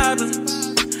 that's the problem.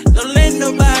 Don't let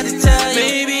nobody tell you.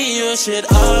 Baby, you should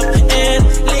up and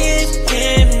leave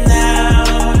him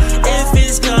now. If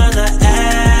he's gonna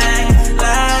act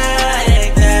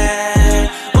like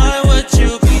that, why would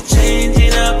you be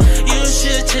changing up? You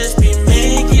should just be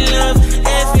making love.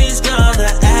 If he's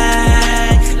gonna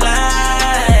act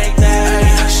like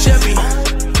that. Chevy,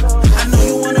 I know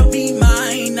you wanna be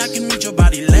mine. I can read your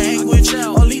body language.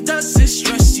 All he does is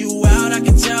stress you out. I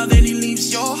can tell that he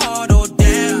leaves your heart all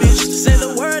damaged. Say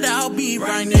the word, I'll be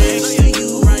right next to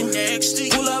you. Right next to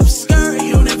you. Pull up skirt,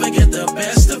 you'll never get the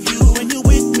best of you. When you're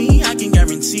with me, I can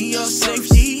guarantee your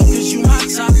safety, cause you my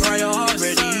top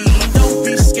priority. Don't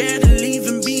be scared of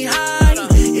leaving behind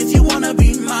if you wanna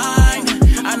be mine.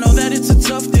 I know that it's a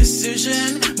tough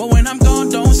decision, but when I'm gone,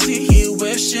 don't sit here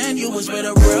wishing you was with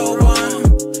a real one.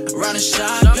 Ride a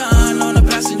shotgun on the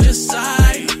passenger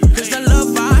side, cause the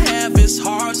love I have is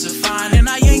hard to find, and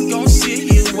I ain't gon' sit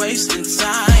here wasting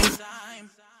time.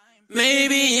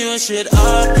 Maybe you should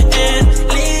up and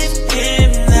leave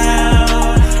him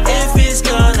now. If he's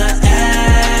gonna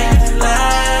act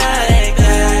like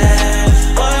that,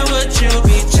 why would you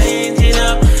be changing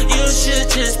up? You should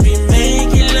just be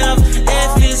making love.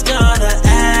 If he's gonna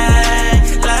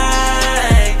act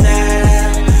like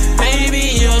that, maybe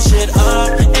you should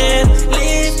up and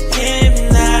leave him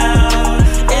now.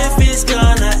 If he's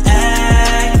gonna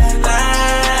act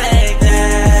like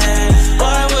that,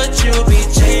 why would you be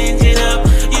changing up?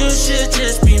 You should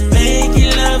just be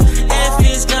making love. If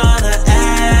he's gonna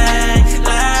act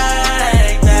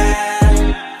like that.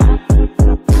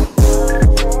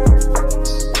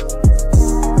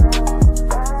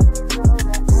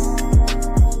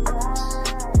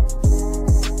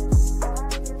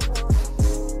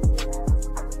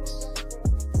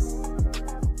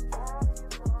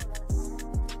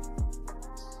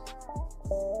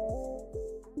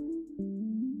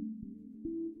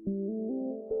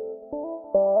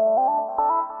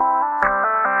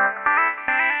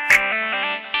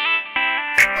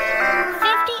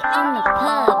 On the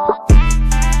pub.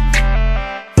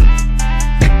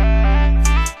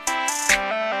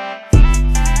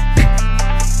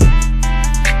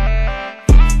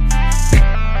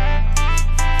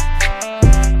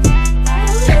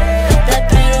 That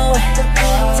pain away,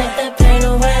 take that pain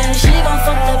away. She gon'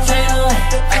 fuck that pain away,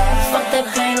 fuck that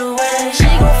pain away. She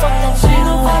gon' fuck that pain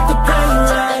away, take that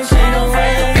pain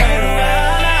away.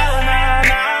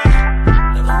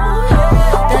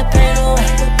 That pain away,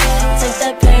 take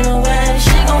that pain away.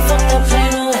 She gon' fuck that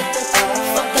pain away,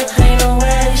 fuck that pain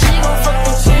away. She gon' fuck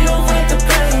that pain away, the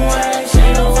pain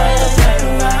away, pain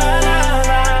away.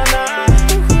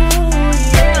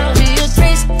 She a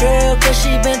crazy girl 'cause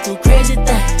she been through crazy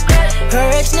things. Her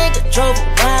ex-nigga drove her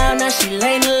wild, now she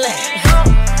laying the lane.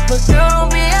 But girl, don't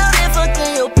be out here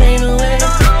fucking your pain away,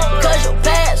 'cause your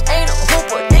past ain't no hope,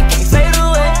 but it can't fade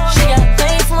away. She got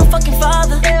pain from her fucking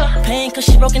father, pain 'cause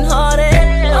she broken hearted.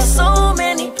 So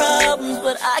many problems,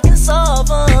 but I can solve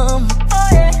them.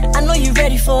 I know you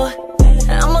ready for it,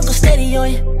 I'ma go steady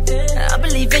on you. I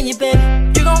believe in you, baby.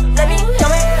 You gon' let me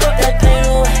come and fuck that pain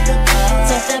away,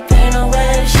 take that pain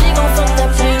away. She gon' fuck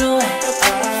that pain away,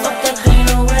 fuck that pain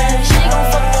away. She gon'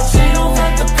 fuck that pain away,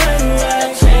 the pain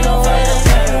away,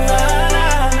 pain away.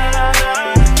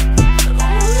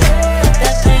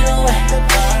 That pain away,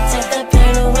 take that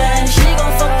pain away. She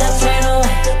gon' fuck that pain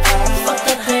away, fuck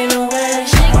that pain away.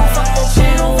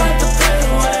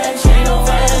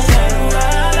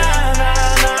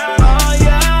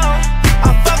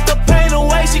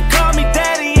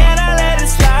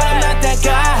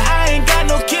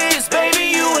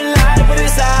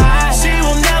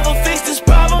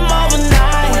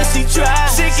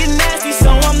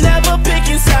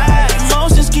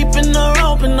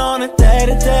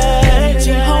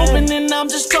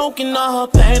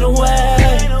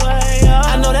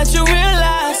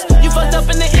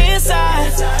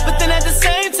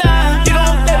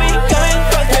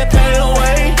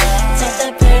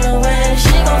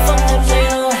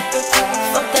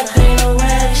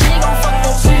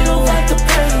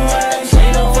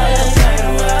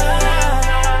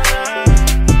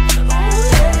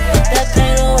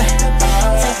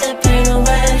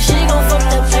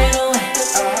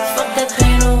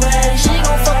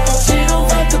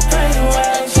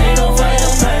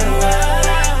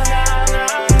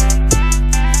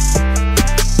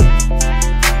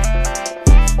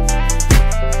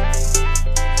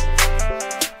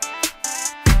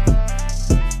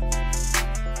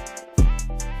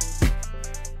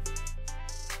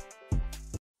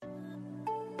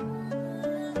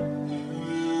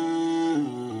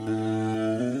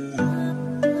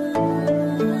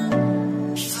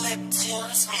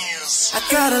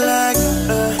 got her like,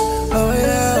 oh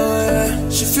yeah,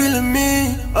 she feeling me,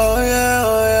 oh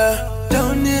yeah,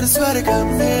 don't need a sweater, got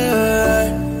me,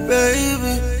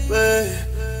 baby,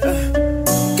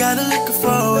 got a liquor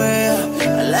for a way out.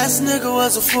 Last nigga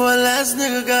was a fool, last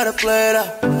nigga got a played out.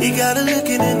 He got a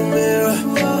looking in the mirror,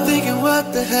 thinking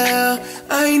what the hell,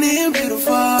 I ain't even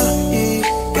beautiful. He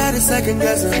got a second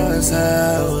guessing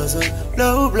herself,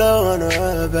 low blow on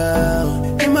her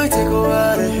belt. It might take a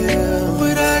while to heal,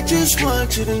 but I just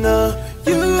want you to know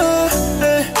you're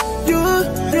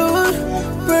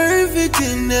perfect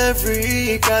in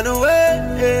every kind of way.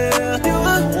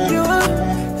 You're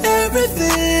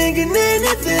everything and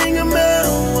anything a man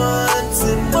wants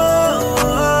and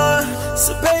more.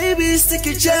 So baby, stick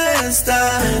your chest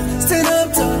out, stand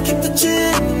up tall, keep the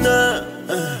chin up.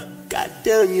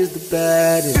 Goddamn, you're the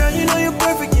baddest. Girl, you know you're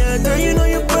perfect, yeah. Girl, you know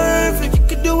you're perfect. You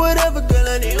can do whatever, girl,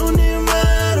 and it don't even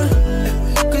matter.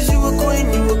 Cause you a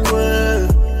queen, you a queen,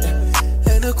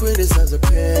 and a queen deserves a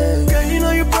king. Girl, you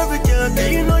know you're perfect, yeah. Girl,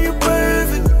 you know you're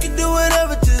perfect. You can do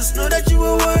whatever, just know that you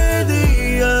are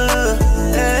worthy of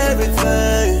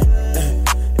everything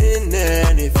in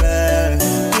anything.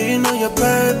 Do you know your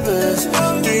purpose?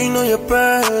 Do you know your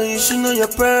purpose? You should know your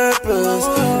purpose.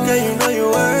 Girl, you know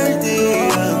you're worthy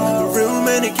of real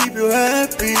men to keep you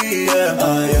happy,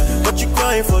 yeah. What you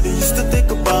crying for? They used to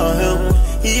think about him.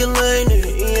 He a lame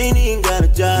nigga, he ain't even got a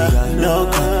job. No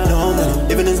car, no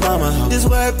money, even his mama house. Just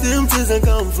wipe them tears and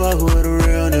come fuck with a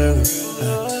real nigga.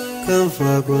 Come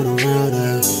fuck with a real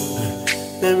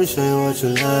nigga. Let me show you what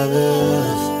your love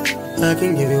is. I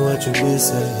can give you what you're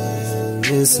missing,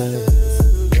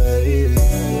 baby.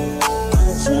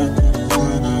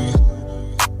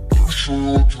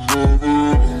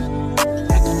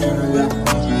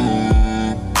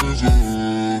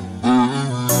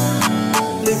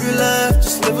 Live your life,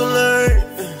 just live and learn.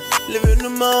 Live in the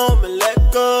moment, let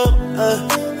go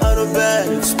out of bad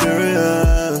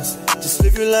experience. Just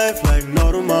live your life like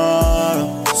no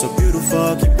tomorrow. So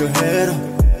beautiful, keep your head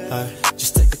up.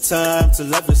 Just take the time to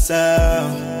love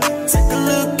yourself. Take a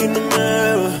look in the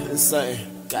mirror and say,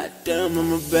 goddamn,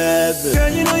 I'm a bad bitch. Girl,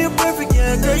 you know you're perfect,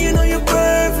 yeah. Girl, you know you're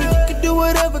perfect. You can do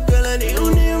whatever, girl, and it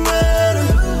don't even matter.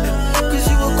 Cause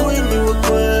you a queen, you a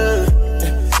queen,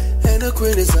 and a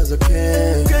queen deserves a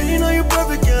king. Girl, you know you're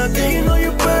perfect, yeah. Girl, you know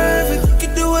you're perfect. You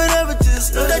can do whatever,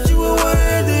 just know that you are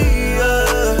worthy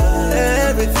of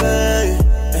everything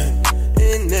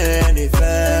in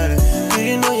anything. Do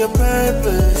you know your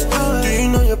purpose? Do you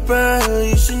know your purpose?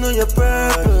 You should know your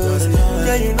purpose.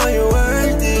 Yeah, you know you're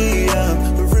worthy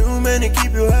of real men to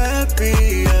keep you happy,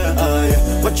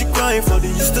 yeah. What you crying for? They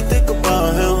used to think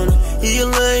about him. He a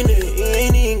lame nigga, he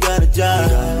ain't even got a job.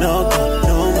 No car,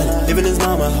 no money, even his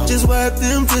mama house. Just wipe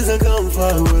them tears and come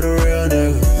fuck with a real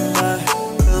nigga.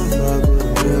 Come fuck with a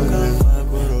real nigga.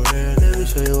 Let me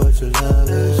show you what you love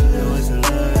is. Let me show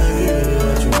you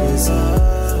what you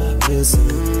missing,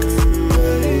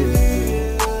 baby.